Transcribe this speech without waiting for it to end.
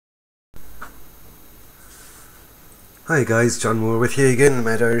Hi guys, John Moore with you again, the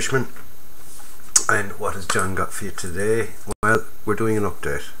Mad Irishman. And what has John got for you today? Well, we're doing an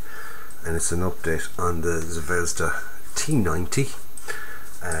update, and it's an update on the Zvezda T-90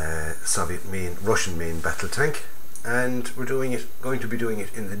 Russian main battle tank, and we're going to be doing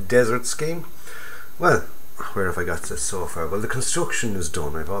it in the desert scheme. Well, where have I got this so far? Well, the construction is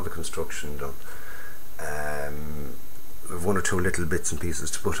done. I have all the construction done. I've one or two little bits and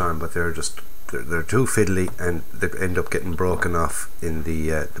pieces to put on, but they're too fiddly, and they end up getting broken off in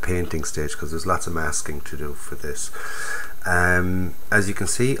the painting stage because there's lots of masking to do for this. As you can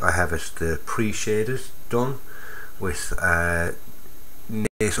see, I have it the pre-shaded done with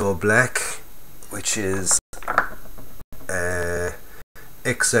NATO black, which is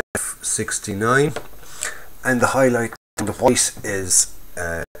XF69, and the highlight in the white is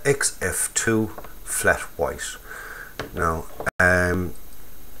XF2 flat white. Now,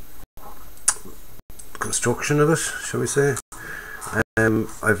 construction of it, shall we say?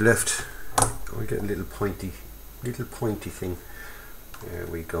 I've left. We get a little pointy thing. There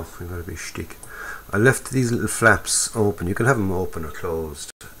we go. I've got a bit of shtick. I left these little flaps open. You can have them open or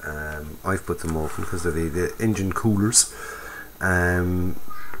closed. I've put them open because they're the engine coolers.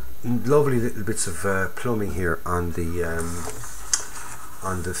 Lovely little bits of plumbing here on the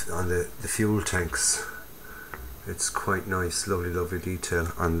fuel tanks. It's quite nice, lovely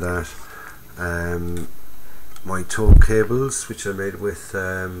detail on that. My tow cables, which I made with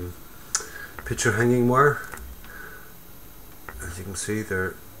picture hanging wire. As you can see,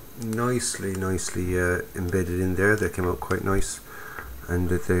 they're nicely embedded in there. They came out quite nice, and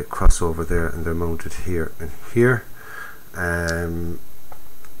they cross over there, and they're mounted here and here.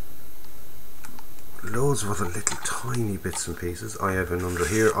 Loads of other little tiny bits and pieces. I have an under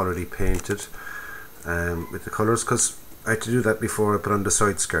here already painted with the colours, because I had to do that before I put on the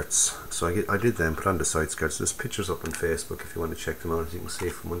side skirts. So I did then put on the side skirts. There's pictures up on Facebook if you want to check them out. As you can see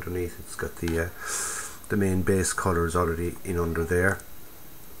from underneath, it's got the main base colours already in under there.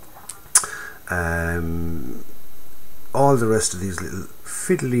 All the rest of these little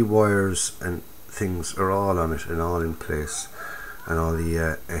fiddly wires and things are all on it and all in place, and all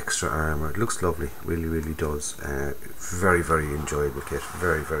the extra armour. It looks lovely, really does. Very enjoyable kit,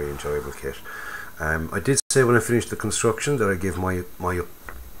 very enjoyable kit. I did say when I finished the construction that I give my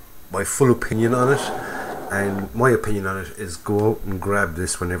full opinion on it, and my opinion on it is go out and grab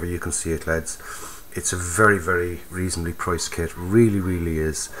this whenever you can see it, lads. It's a very reasonably priced kit, really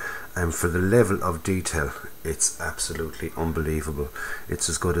is, and for the level of detail, it's absolutely unbelievable. It's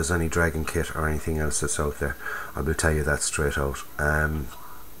as good as any Dragon kit or anything else that's out there. I will tell you that straight out.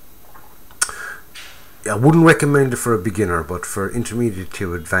 I wouldn't recommend it for a beginner, but for intermediate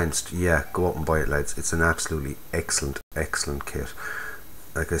to advanced, yeah, go out and buy it, lads. It's an absolutely excellent kit.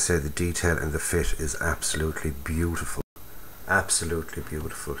 Like I say, the detail and the fit is absolutely beautiful,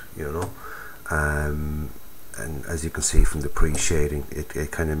 you know. And as you can see from the pre-shading,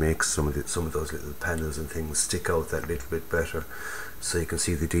 it kind of makes some of those little panels and things stick out that little bit better. So you can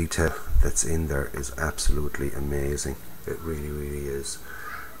see the detail that's in there is absolutely amazing. It really is.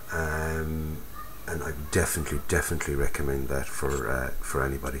 And I definitely recommend that for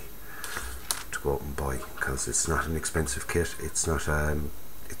anybody to go out and buy, because it's not an expensive kit. It's not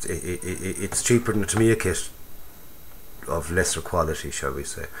it's cheaper than a Tamiya kit of lesser quality, shall we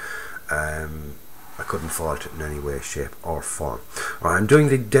say. I couldn't fault it in any way, shape or form. I'm doing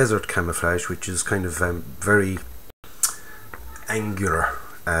the desert camouflage, which is kind of very angular.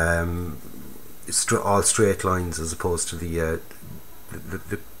 It's all straight lines as opposed to the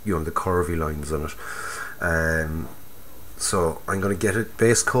you know, the curvy lines on it. So I'm going to get it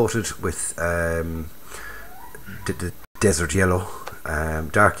base coated with the desert yellow,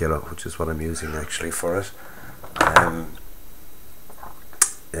 dark yellow, which is what I'm using actually for it.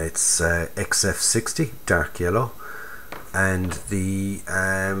 It's XF60 dark yellow, and the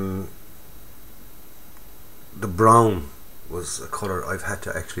brown was a colour I've had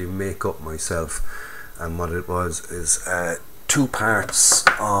to actually make up myself, and what it was is 2 parts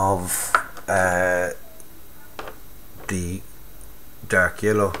of the dark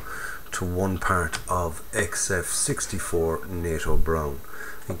yellow to 1 part of XF64 NATO brown.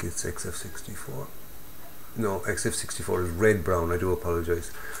 I think it's XF64. No, XF64 is red brown. I do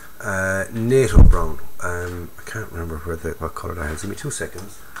apologise. NATO brown. I can't remember what colour that is. Give me 2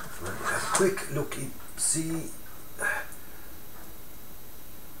 seconds. Have a quick look. See,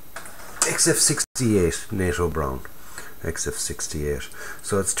 XF68 NATO brown. XF68.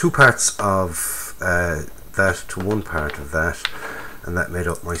 So it's 2 parts of that to 1 part of that, and that made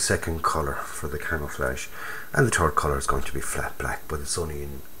up my second colour for the camouflage. And the third colour is going to be flat black, but it's only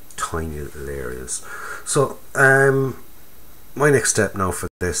in tiny little areas. So my next step now for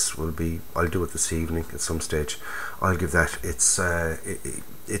this will be, I'll do it this evening at some stage. I'll give that it's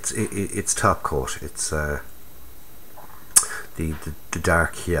top coat. It's the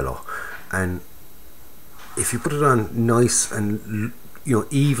dark yellow, and if you put it on nice and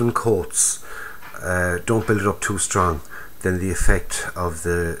even coats, don't build it up too strong, then the effect of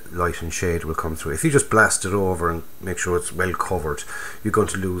the light and shade will come through. If you just blast it over and make sure it's well covered, you're going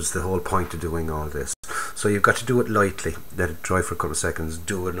to lose the whole point of doing all this. So you've got to do it lightly, let it dry for a couple of seconds,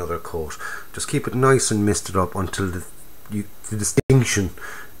 do another coat. Just keep it nice and misted up until the distinction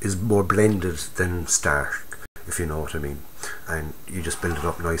is more blended than stark, if you know what I mean. And you just build it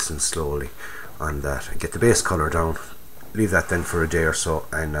up nice and slowly on that, and get the base colour down. Leave that then for a day or so,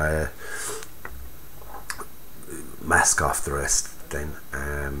 and mask off the rest then.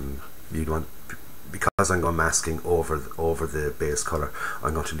 You'd want, because I'm going masking over the base colour,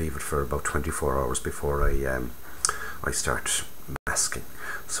 I'm going to leave it for about 24 hours before I start masking,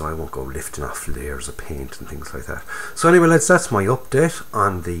 so I won't go lifting off layers of paint and things like that. So anyway lads, that's my update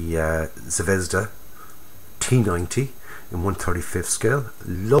on the Zvezda T-90 in 1/35 scale.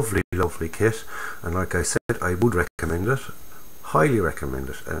 Lovely kit, and like I said, I would recommend it, highly recommend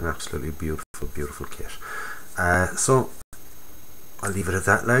it. An absolutely beautiful kit. So I'll leave it at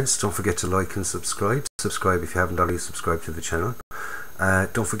that lads. Don't forget to like and subscribe if you haven't already subscribed to the channel.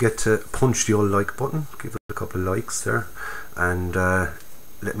 Don't forget to punch the old like button, give it a couple of likes there, and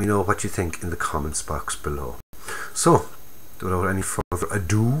let me know what you think in the comments box below. So without any further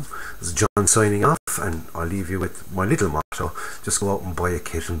ado, this is John signing off, and I'll leave you with my little motto: just go out and buy a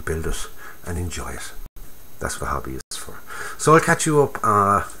kit and build it and enjoy it. That's what a hobby is for. So I'll catch you up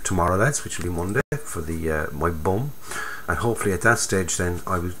tomorrow lads, which will be Monday, for the my bum, and hopefully at that stage then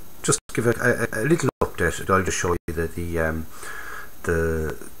I will just give a little update. I'll just show you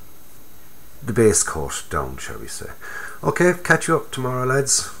the base coat down, shall we say. Okay, catch you up tomorrow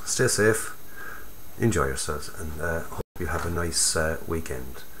lads. Stay safe, enjoy yourselves, and hope you have a nice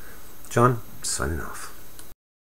weekend. John signing off.